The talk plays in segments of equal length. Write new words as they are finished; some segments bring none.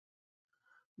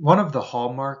One of the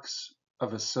hallmarks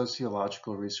of a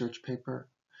sociological research paper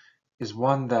is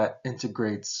one that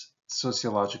integrates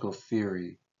sociological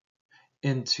theory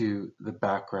into the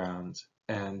background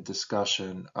and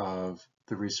discussion of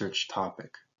the research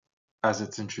topic as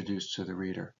it's introduced to the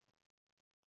reader.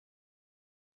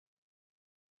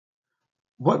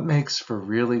 What makes for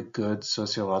really good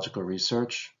sociological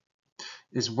research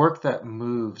is work that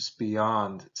moves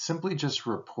beyond simply just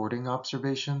reporting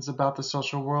observations about the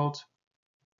social world,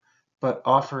 but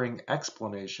offering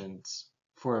explanations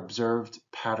for observed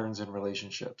patterns and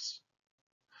relationships.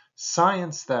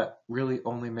 Science that really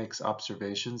only makes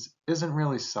observations isn't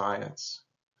really science.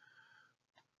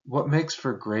 What makes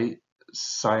for great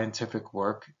scientific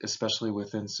work, especially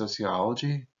within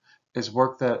sociology, is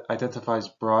work that identifies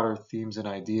broader themes and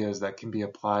ideas that can be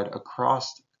applied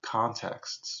across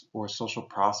contexts or social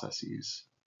processes.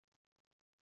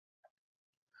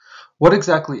 What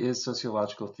exactly is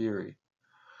sociological theory?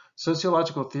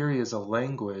 Sociological theory is a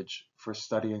language for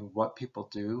studying what people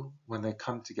do when they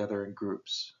come together in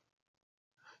groups.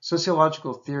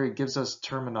 Sociological theory gives us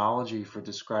terminology for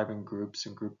describing groups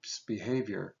and groups'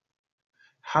 behavior,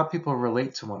 how people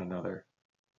relate to one another.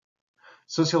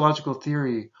 Sociological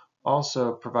theory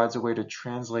also provides a way to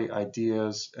translate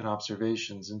ideas and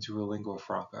observations into a lingua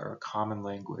franca, or a common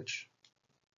language.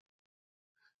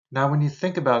 Now, when you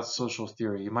think about social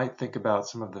theory, you might think about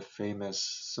some of the famous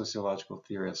sociological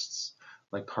theorists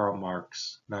like Karl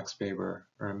Marx, Max Weber,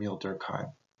 or Emile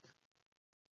Durkheim.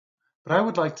 But I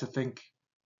would like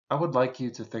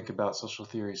you to think about social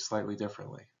theory slightly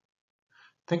differently.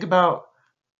 Think about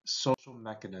social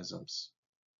mechanisms.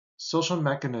 Social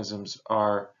mechanisms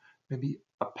are maybe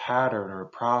a pattern or a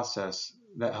process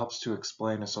that helps to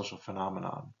explain a social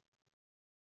phenomenon.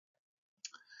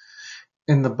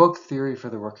 In the book Theory for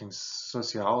the Working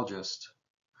Sociologist,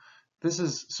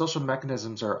 social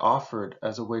mechanisms are offered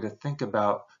as a way to think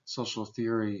about social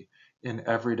theory in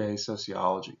everyday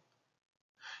sociology.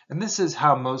 And this is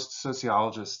how most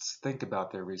sociologists think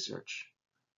about their research.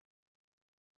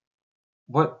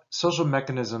 What social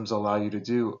mechanisms allow you to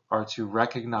do are to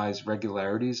recognize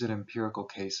regularities in empirical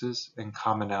cases and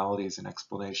commonalities in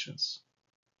explanations.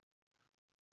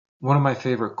 One of my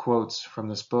favorite quotes from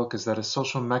this book is that a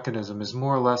social mechanism is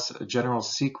more or less a general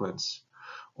sequence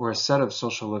or a set of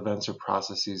social events or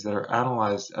processes that are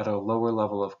analyzed at a lower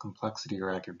level of complexity or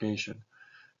aggregation,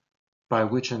 by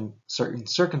which in certain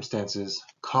circumstances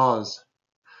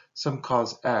some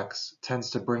cause X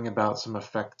tends to bring about some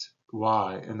effect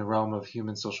Y in the realm of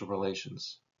human social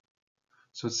relations.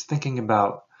 So it's thinking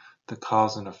about the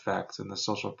cause and effect and the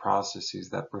social processes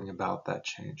that bring about that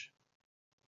change.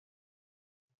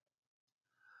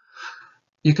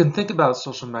 You can think about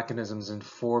social mechanisms in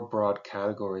four broad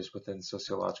categories within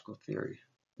sociological theory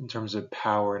in terms of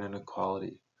power and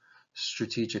inequality,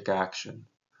 strategic action,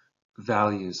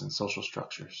 values and social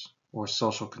structures, or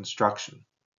social construction.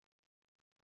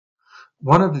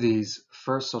 One of these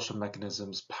first social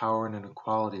mechanisms, power and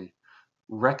inequality,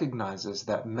 recognizes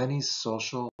that many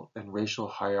social and racial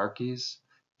hierarchies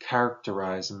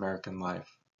characterize American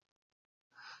life.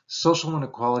 Social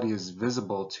inequality is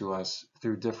visible to us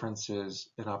through differences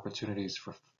in opportunities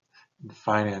for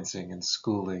financing and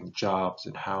schooling, jobs,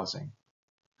 and housing.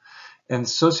 And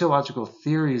sociological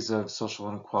theories of social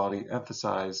inequality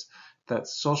emphasize that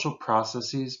social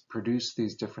processes produce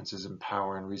these differences in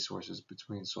power and resources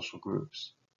between social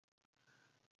groups.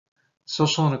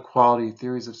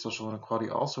 Theories of social inequality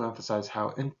also emphasize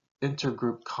how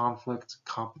intergroup conflict,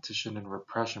 competition, and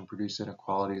repression produce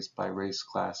inequalities by race,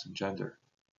 class, and gender.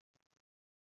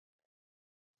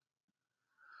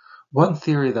 One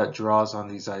theory that draws on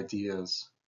these ideas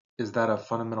is that of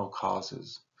fundamental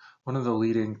causes, one of the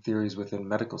leading theories within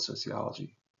medical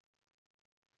sociology.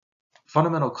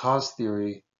 Fundamental cause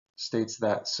theory states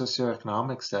that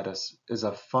socioeconomic status is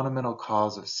a fundamental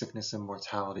cause of sickness and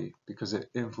mortality because it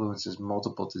influences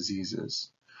multiple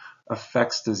diseases,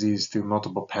 affects disease through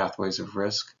multiple pathways of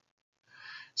risk.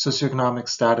 Socioeconomic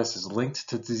status is linked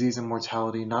to disease and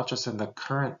mortality not just in the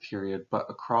current period, but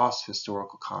across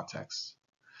historical contexts.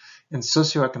 And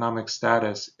socioeconomic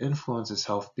status influences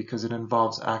health because it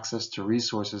involves access to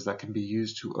resources that can be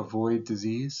used to avoid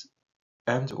disease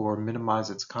and or minimize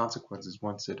its consequences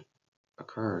once it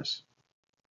occurs.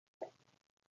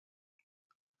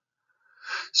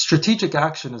 Strategic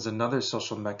action is another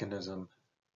social mechanism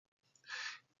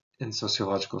in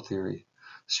sociological theory.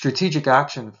 Strategic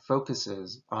action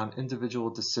focuses on individual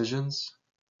decisions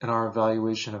and our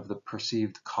evaluation of the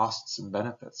perceived costs and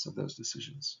benefits of those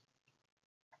decisions.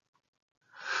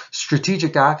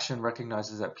 Strategic action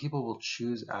recognizes that people will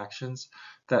choose actions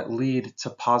that lead to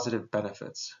positive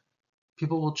benefits.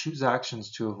 People will choose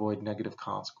actions to avoid negative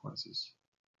consequences.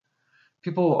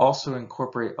 People will also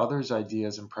incorporate others'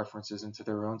 ideas and preferences into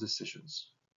their own decisions.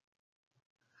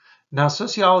 Now,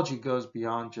 sociology goes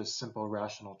beyond just simple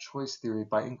rational choice theory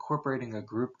by incorporating a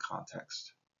group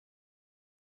context.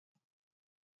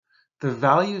 The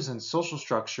values and social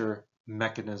structure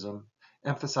mechanism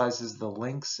emphasizes the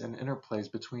links and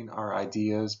interplays between our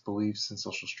ideas, beliefs, and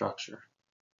social structure.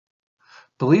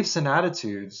 Beliefs and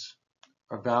attitudes,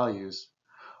 or values,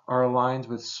 are aligned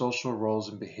with social roles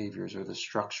and behaviors, or the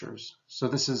structures. So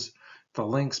this is the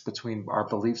links between our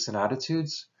beliefs and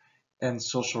attitudes and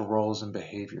social roles and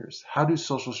behaviors. How do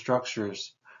social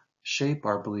structures shape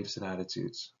our beliefs and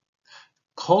attitudes?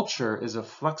 Culture is a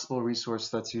flexible resource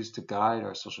that's used to guide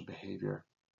our social behavior.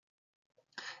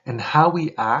 And how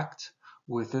we act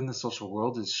within the social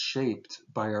world is shaped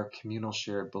by our communal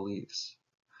shared beliefs.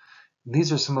 And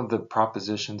these are some of the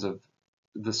propositions of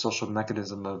the social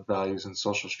mechanism of values and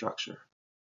social structure.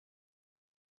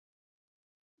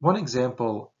 One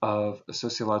example of a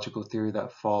sociological theory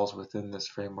that falls within this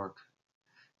framework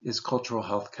is cultural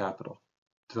health capital,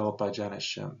 developed by Janet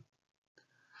Shim.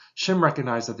 Shim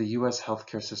recognized that the U.S.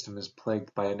 healthcare system is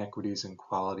plagued by inequities in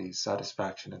quality,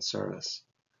 satisfaction, and service.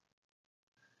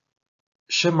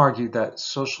 Shim argued that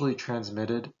socially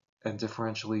transmitted and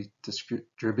differentially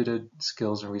distributed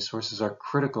skills and resources are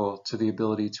critical to the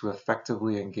ability to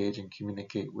effectively engage and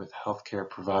communicate with healthcare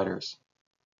providers.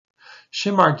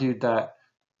 Shim argued that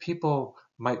people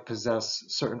might possess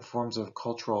certain forms of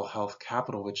cultural health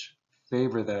capital which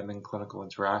favor them in clinical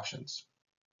interactions.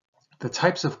 The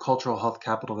types of cultural health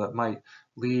capital that might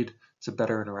lead to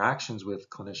better interactions with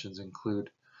clinicians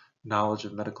include knowledge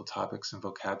of medical topics and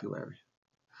vocabulary,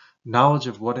 knowledge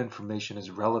of what information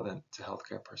is relevant to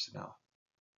healthcare personnel,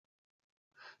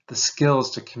 the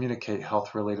skills to communicate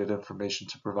health-related information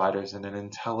to providers in an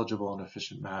intelligible and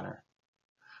efficient manner,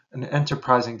 an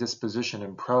enterprising disposition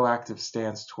and proactive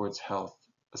stance towards health,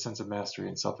 a sense of mastery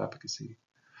and self-efficacy,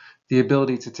 the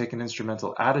ability to take an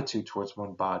instrumental attitude towards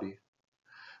one body,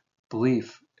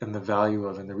 belief in the value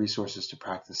of and the resources to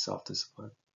practice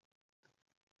self-discipline,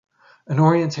 an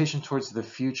orientation towards the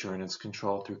future and its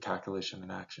control through calculation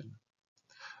and action,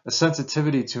 a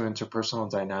sensitivity to interpersonal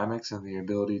dynamics and the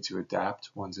ability to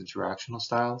adapt one's interactional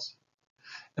styles,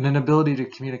 and an ability to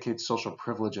communicate social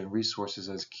privilege and resources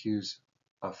as cues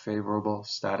of favorable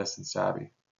status and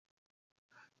savvy.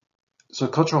 So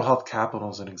cultural health capital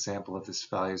is an example of this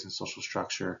values and social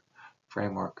structure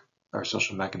framework or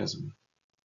social mechanism.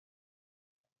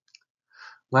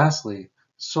 Lastly,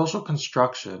 social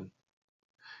construction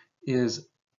is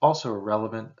also a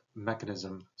relevant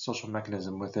mechanism, social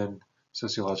mechanism within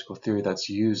sociological theory that's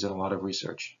used in a lot of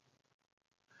research.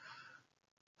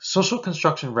 Social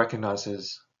construction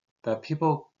recognizes that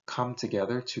people come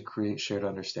together to create shared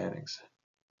understandings.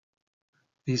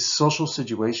 These social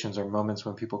situations are moments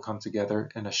when people come together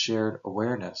in a shared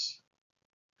awareness.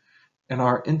 And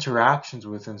our interactions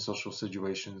within social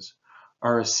situations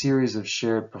are a series of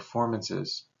shared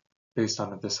performances based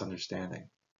on this understanding.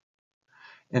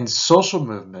 And social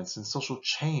movements and social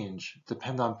change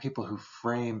depend on people who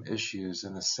frame issues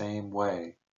in the same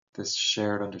way, this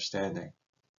shared understanding.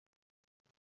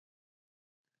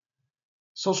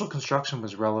 Social construction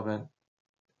was relevant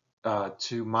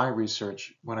to my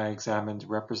research when I examined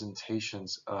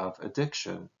representations of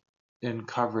addiction in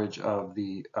coverage of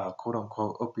the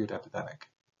quote-unquote opioid epidemic.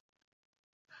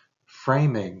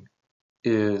 Framing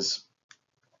is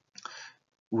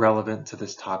relevant to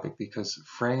this topic because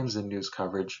frames in news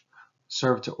coverage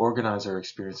serve to organize our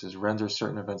experiences, render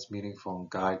certain events meaningful, and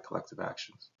guide collective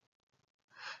actions.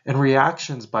 And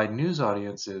reactions by news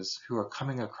audiences who are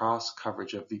coming across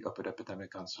coverage of the opioid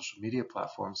epidemic on social media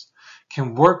platforms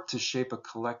can work to shape a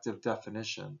collective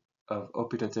definition of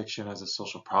opioid addiction as a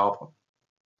social problem.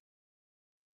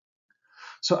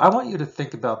 So I want you to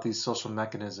think about these social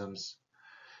mechanisms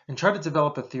and try to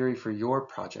develop a theory for your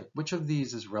project. Which of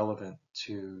these is relevant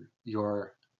to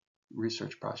your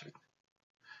research project?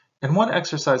 And one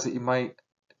exercise that you might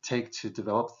take to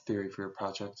develop the theory for your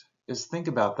project is think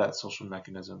about that social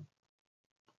mechanism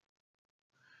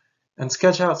and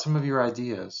sketch out some of your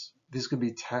ideas. These could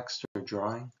be text or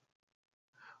drawing.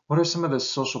 What are some of the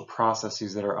social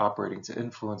processes that are operating to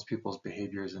influence people's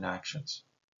behaviors and actions?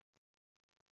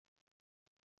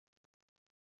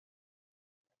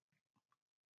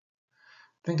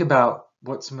 Think about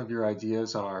what some of your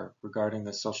ideas are regarding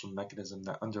the social mechanism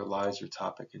that underlies your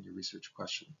topic and your research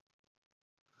question.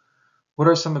 What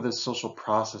are some of the social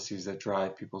processes that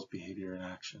drive people's behavior and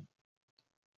action?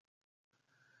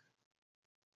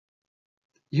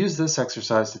 Use this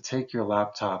exercise to take your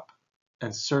laptop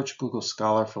and search Google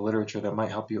Scholar for literature that might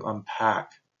help you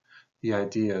unpack the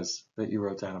ideas that you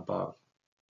wrote down above.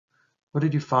 What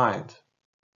did you find?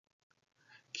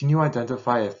 Can you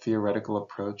identify a theoretical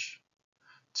approach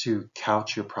to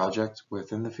couch your project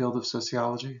within the field of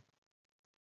sociology?